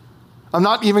 I'm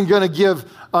not even going to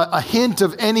give a hint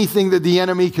of anything that the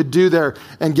enemy could do there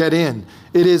and get in.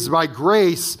 It is by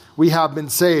grace we have been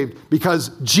saved because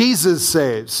Jesus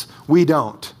saves. We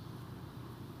don't.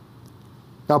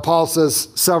 Now, Paul says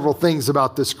several things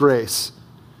about this grace.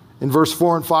 In verse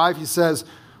 4 and 5, he says,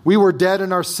 we were dead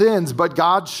in our sins, but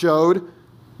God showed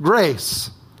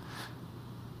grace.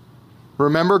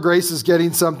 Remember, grace is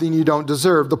getting something you don't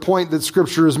deserve. The point that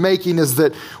Scripture is making is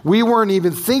that we weren't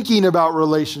even thinking about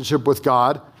relationship with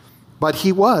God, but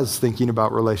he was thinking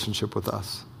about relationship with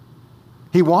us.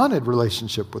 He wanted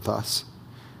relationship with us.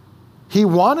 He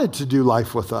wanted to do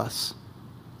life with us,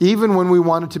 even when we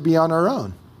wanted to be on our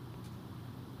own.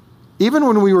 Even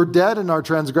when we were dead in our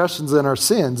transgressions and our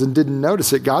sins and didn't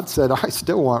notice it, God said, I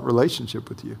still want relationship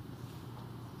with you.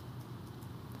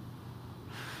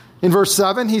 In verse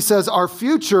 7, he says, our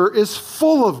future is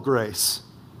full of grace.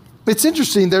 It's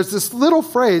interesting. There's this little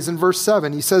phrase in verse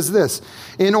 7. He says this,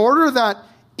 in order that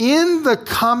in the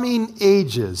coming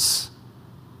ages,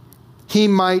 he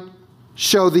might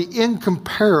show the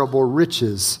incomparable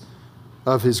riches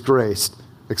of his grace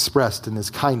expressed in his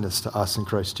kindness to us in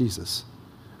Christ Jesus.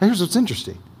 And here's what's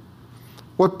interesting.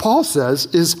 What Paul says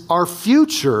is our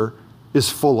future is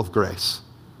full of grace.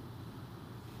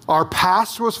 Our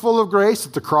past was full of grace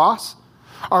at the cross.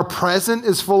 Our present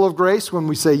is full of grace when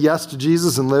we say yes to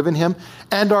Jesus and live in him.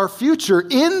 And our future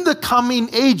in the coming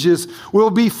ages will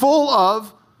be full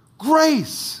of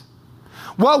grace.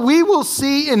 What we will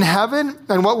see in heaven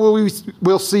and what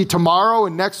we'll see tomorrow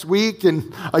and next week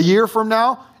and a year from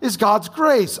now is God's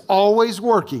grace always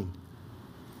working.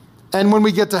 And when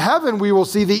we get to heaven, we will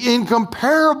see the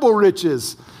incomparable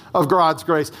riches of God's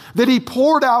grace that he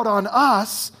poured out on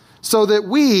us so that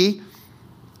we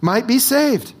might be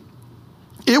saved.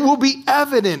 It will be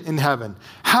evident in heaven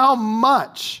how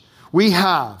much we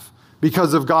have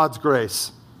because of God's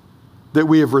grace that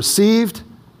we have received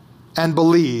and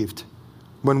believed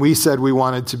when we said we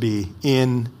wanted to be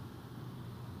in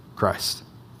Christ.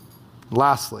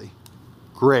 Lastly,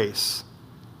 grace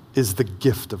is the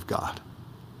gift of God.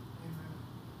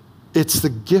 It's the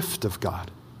gift of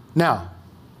God. Now,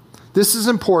 this is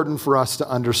important for us to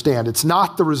understand. It's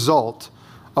not the result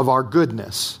of our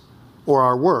goodness or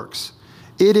our works.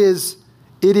 It is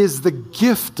the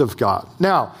gift of God.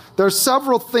 Now, there's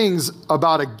several things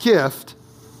about a gift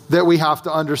that we have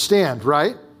to understand,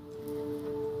 right?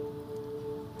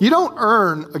 You don't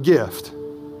earn a gift.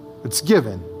 It's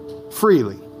given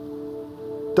freely.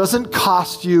 Doesn't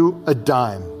cost you a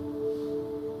dime.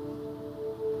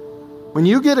 When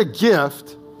you get a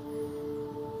gift,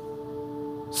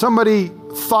 somebody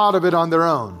thought of it on their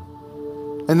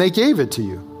own and they gave it to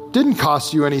you. Didn't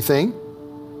cost you anything.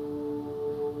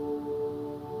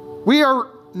 We are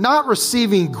not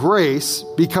receiving grace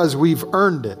because we've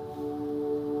earned it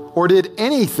or did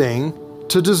anything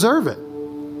to deserve it.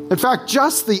 In fact,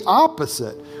 just the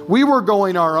opposite. We were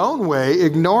going our own way,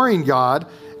 ignoring God,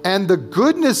 and the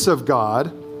goodness of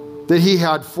God that He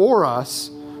had for us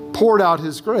poured out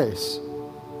His grace.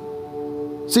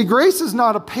 See, grace is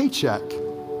not a paycheck.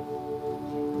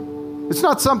 It's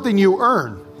not something you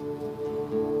earn.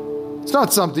 It's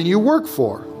not something you work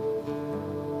for.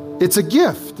 It's a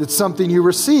gift. It's something you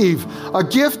receive. A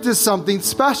gift is something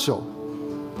special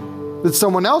that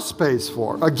someone else pays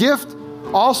for. A gift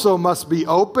also must be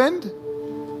opened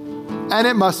and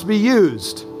it must be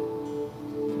used.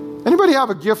 Anybody have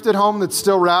a gift at home that's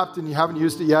still wrapped and you haven't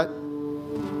used it yet?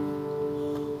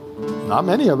 Not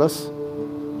many of us.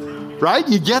 Right?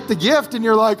 You get the gift and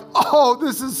you're like, oh,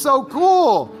 this is so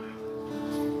cool.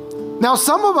 Now,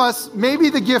 some of us, maybe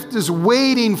the gift is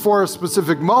waiting for a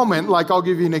specific moment. Like, I'll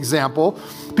give you an example.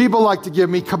 People like to give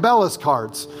me Cabela's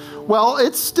cards. Well,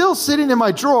 it's still sitting in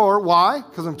my drawer. Why?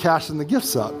 Because I'm cashing the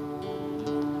gifts up.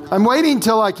 I'm waiting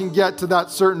till I can get to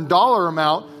that certain dollar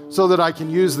amount so that I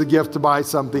can use the gift to buy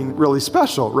something really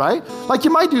special, right? Like, you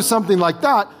might do something like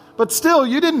that, but still,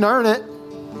 you didn't earn it.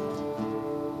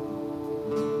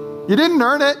 You didn't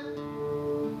earn it.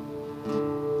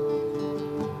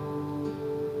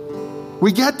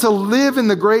 We get to live in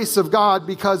the grace of God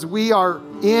because we are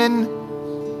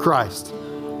in Christ.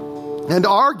 And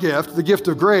our gift, the gift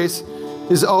of grace,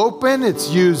 is open.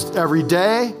 It's used every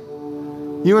day.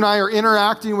 You and I are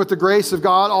interacting with the grace of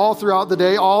God all throughout the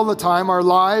day, all the time. Our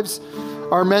lives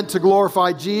are meant to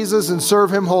glorify Jesus and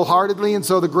serve Him wholeheartedly. And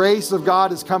so the grace of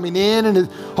God is coming in and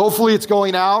hopefully it's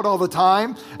going out all the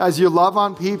time as you love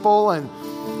on people and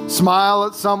smile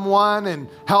at someone and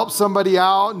help somebody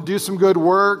out and do some good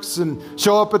works and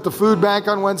show up at the food bank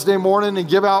on Wednesday morning and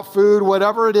give out food,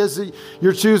 whatever it is that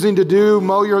you're choosing to do,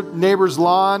 mow your neighbor's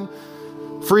lawn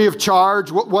free of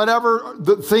charge, whatever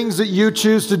the things that you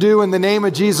choose to do in the name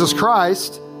of Jesus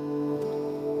Christ,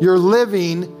 you're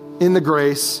living in the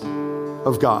grace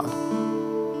of God.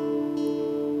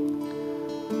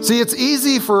 See, it's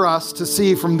easy for us to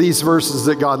see from these verses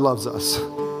that God loves us.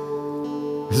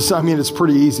 I mean, it's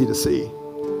pretty easy to see.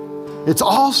 It's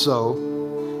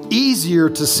also easier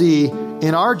to see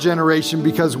in our generation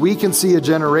because we can see a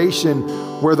generation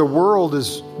where the world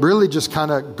is really just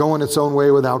kind of going its own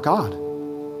way without God.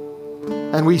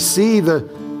 And we see the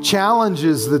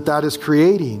challenges that that is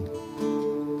creating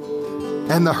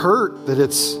and the hurt that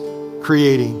it's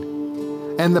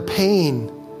creating and the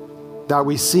pain that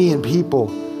we see in people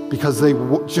because they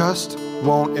just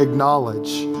won't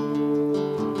acknowledge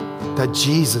that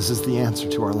Jesus is the answer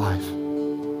to our life.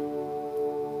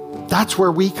 That's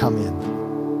where we come in.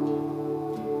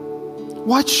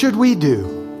 What should we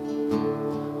do?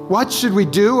 What should we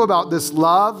do about this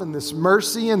love and this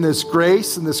mercy and this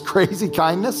grace and this crazy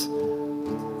kindness?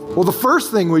 Well, the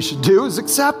first thing we should do is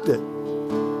accept it.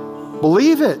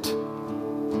 Believe it.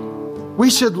 We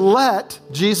should let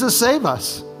Jesus save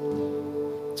us.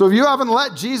 So if you haven't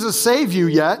let Jesus save you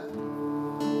yet,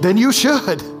 then you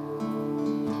should.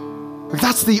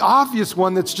 That's the obvious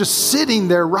one that's just sitting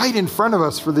there right in front of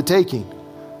us for the taking.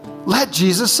 Let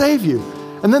Jesus save you.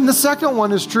 And then the second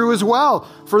one is true as well.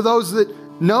 For those that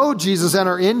know Jesus and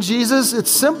are in Jesus,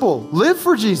 it's simple. Live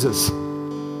for Jesus.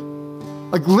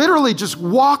 Like literally just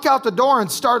walk out the door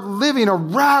and start living a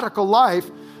radical life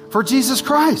for Jesus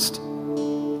Christ.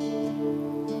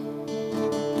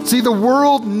 See, the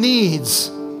world needs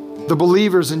the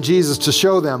believers in Jesus to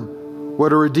show them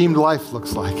what a redeemed life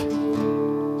looks like.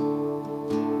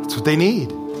 That's what they need.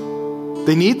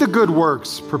 They need the good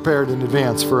works prepared in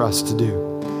advance for us to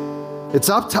do. It's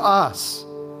up to us,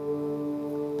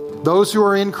 those who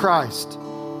are in Christ,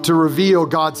 to reveal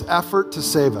God's effort to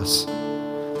save us,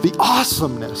 the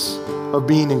awesomeness of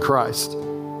being in Christ,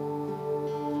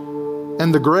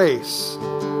 and the grace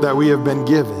that we have been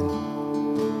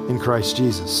given in Christ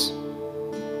Jesus.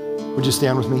 Would you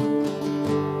stand with me?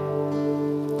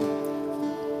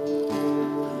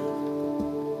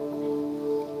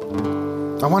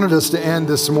 I wanted us to end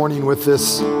this morning with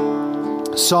this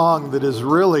song that is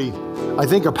really, I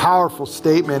think, a powerful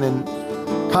statement and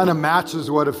kind of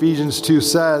matches what Ephesians 2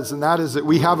 says, and that is that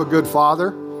we have a good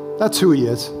Father. That's who He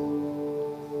is.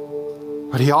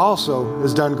 But He also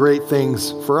has done great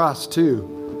things for us too,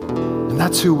 and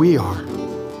that's who we are.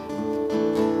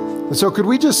 And so could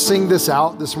we just sing this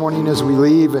out this morning as we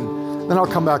leave, and then I'll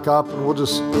come back up and we'll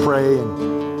just pray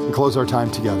and close our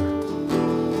time together.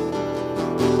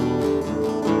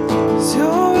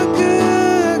 You're a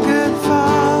good, good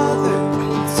Father.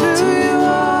 It's who you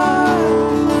are.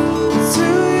 It's who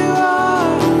you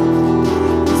are.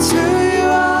 It's who you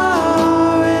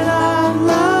are. And I'm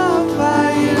loved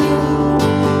by you.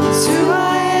 It's who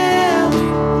I am.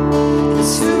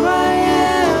 It's who I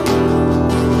am.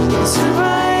 It's who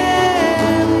I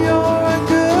am. You're a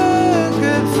good,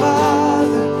 good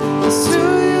Father. It's who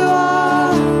you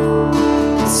are.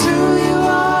 It's who you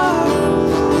are.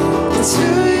 It's who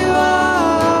you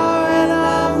are, and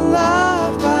I'm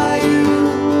loved by you.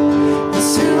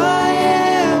 It's who I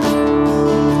am.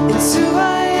 It's who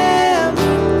I am.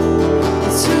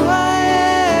 It's who I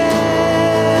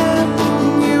am.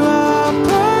 You are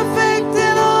perfect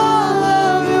in all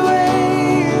of your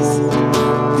ways.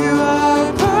 You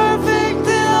are perfect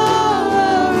in all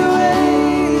of your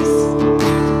ways.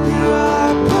 You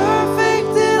are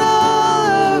perfect in all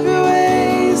of your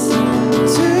ways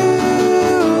to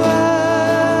us.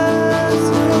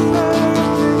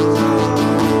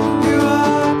 You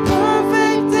are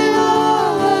perfect in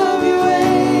all of your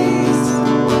ways.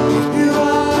 You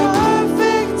are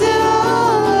perfect in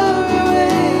all of your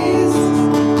ways.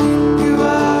 You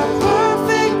are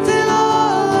perfect in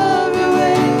all of your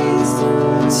ways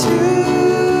to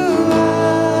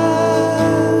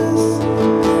us.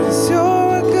 'Cause you're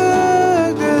a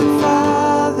good, good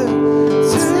Father.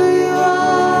 It's who you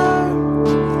are.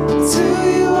 It's who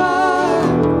you are.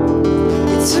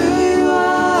 It's who you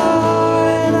are,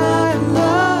 and I'm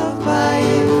loved by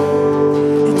you.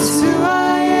 It's who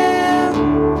I am.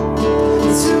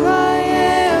 It's who I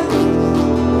am.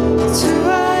 It's who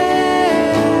I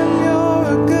am. You're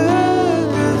a good,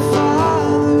 good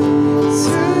Father. It's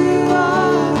who you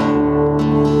are.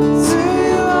 It's who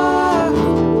you are.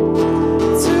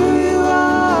 It's who you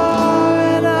are,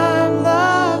 and I'm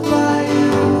loved by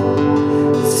you.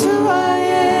 It's who I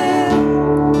am.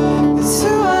 It's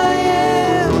who I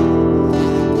am.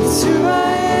 It's who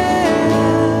I am.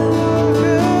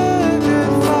 Good,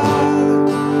 good Father.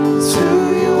 It's who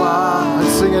you are.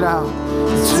 Let's sing it out.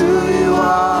 It's who you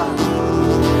are.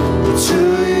 It's who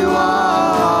you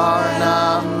are, and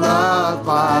I'm loved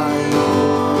by you.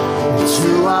 It's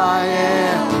who I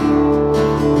am.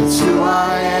 It's who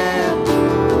I am.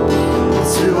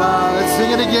 It's who I am. Let's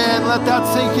sing it again. Let that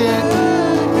sink in.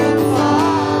 Good, good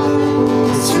Father.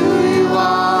 It's who you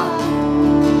are.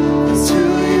 It's who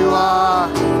you are.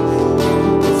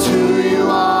 It's who you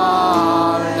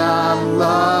are, and I'm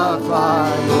loved by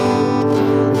you.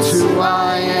 It's who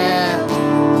I am.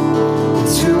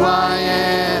 It's who I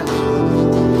am.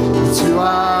 It's who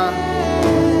I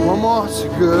am. One more. It's a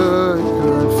good,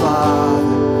 good Father.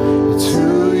 It's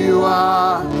who you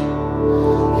are.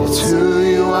 It's who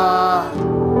you are.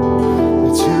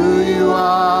 It's who you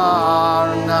are,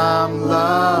 and I'm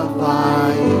loved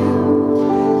by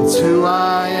you. It's who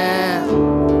I am.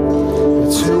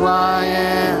 It's who I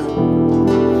am.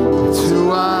 It's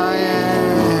who I am.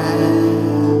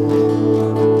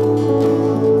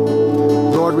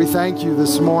 Lord, we thank you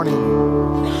this morning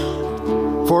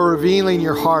for revealing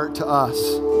your heart to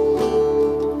us.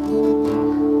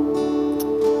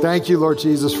 Thank you, Lord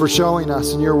Jesus, for showing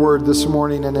us in your word this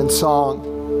morning and in song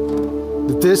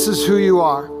that this is who you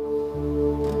are.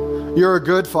 You're a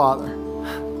good Father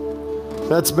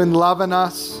that's been loving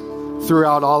us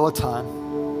throughout all the time.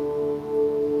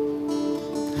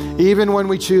 Even when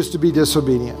we choose to be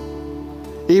disobedient,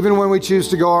 even when we choose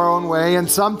to go our own way, and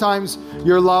sometimes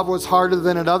your love was harder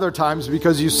than at other times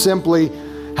because you simply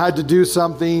had to do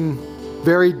something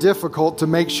very difficult to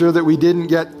make sure that we didn't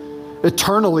get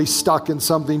eternally stuck in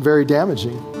something very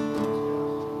damaging.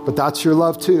 But that's your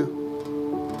love too.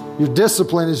 Your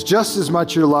discipline is just as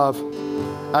much your love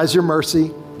as your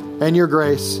mercy and your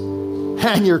grace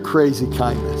and your crazy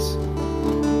kindness.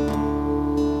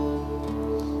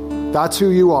 That's who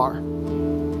you are.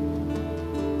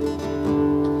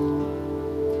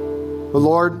 But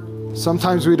Lord,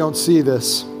 sometimes we don't see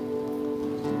this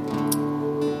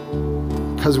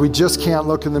because we just can't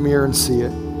look in the mirror and see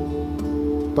it.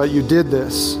 But you did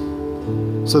this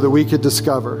so that we could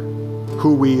discover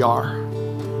who we are.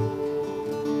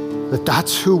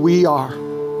 That's who we are.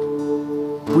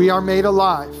 We are made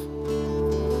alive.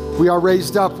 We are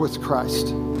raised up with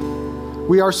Christ.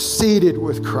 We are seated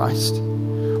with Christ.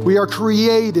 We are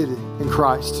created in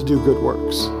Christ to do good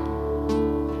works.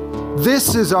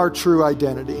 This is our true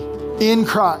identity, in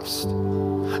Christ.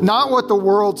 Not what the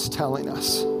world's telling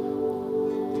us.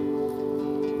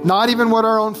 Not even what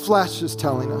our own flesh is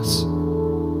telling us.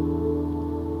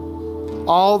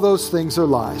 All those things are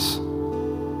lies.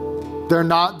 They're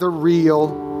not the real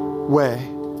way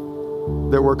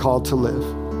that we're called to live.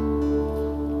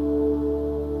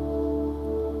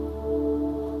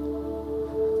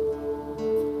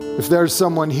 If there's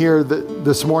someone here that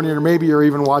this morning, or maybe you're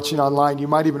even watching online, you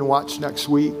might even watch next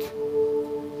week.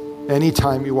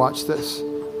 Anytime you watch this,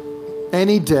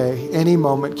 any day, any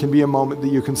moment can be a moment that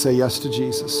you can say yes to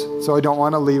Jesus. So I don't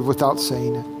want to leave without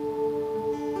saying it.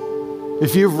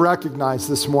 If you've recognized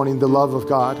this morning the love of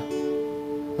God,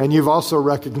 and you've also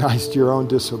recognized your own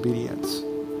disobedience,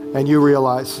 and you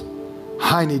realize,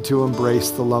 I need to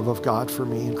embrace the love of God for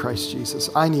me in Christ Jesus.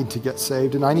 I need to get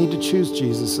saved, and I need to choose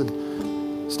Jesus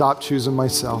and stop choosing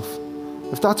myself.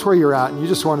 If that's where you're at, and you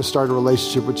just want to start a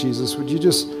relationship with Jesus, would you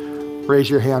just raise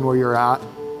your hand where you're at?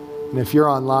 And if you're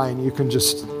online, you can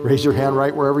just raise your hand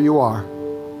right wherever you are.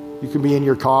 You can be in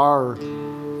your car or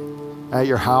at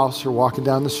your house or walking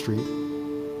down the street.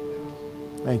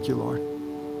 Thank you, Lord.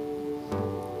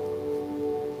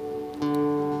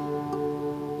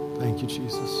 Thank you,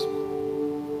 Jesus.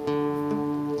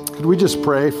 Could we just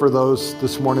pray for those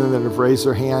this morning that have raised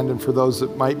their hand, and for those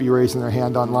that might be raising their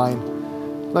hand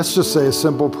online? Let's just say a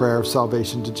simple prayer of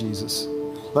salvation to Jesus.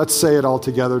 Let's say it all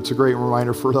together. It's a great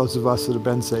reminder for those of us that have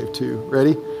been saved too.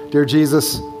 Ready? Dear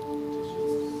Jesus,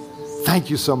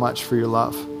 thank you so much for your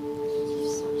love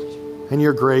and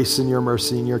your grace and your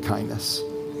mercy and your kindness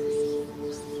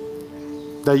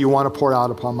that you want to pour out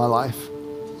upon my life.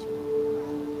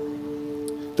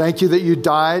 Thank you that you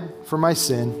died for my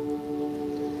sin.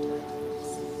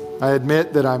 I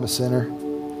admit that I'm a sinner,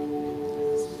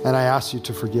 and I ask you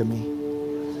to forgive me.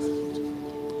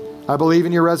 I believe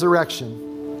in your resurrection,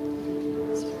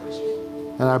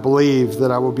 and I believe that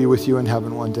I will be with you in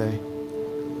heaven one day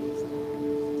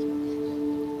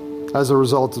as a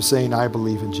result of saying, I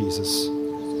believe in Jesus.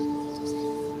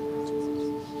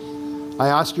 I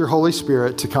ask your Holy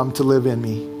Spirit to come to live in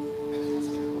me,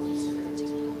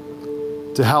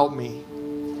 to help me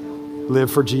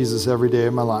live for Jesus every day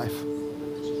of my life.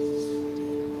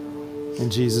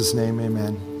 In Jesus' name,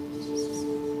 amen.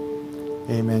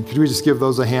 Amen. Could we just give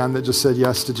those a hand that just said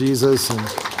yes to Jesus and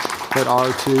that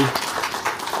are too?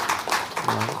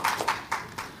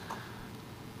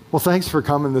 Well, thanks for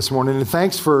coming this morning, and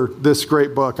thanks for this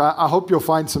great book. I hope you'll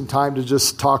find some time to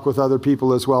just talk with other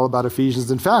people as well about Ephesians.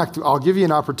 In fact, I'll give you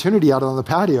an opportunity out on the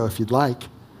patio if you'd like.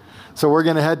 So we're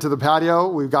going to head to the patio.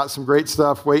 We've got some great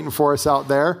stuff waiting for us out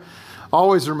there.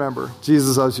 Always remember,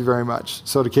 Jesus loves you very much.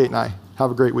 So do Kate and I.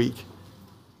 Have a great week.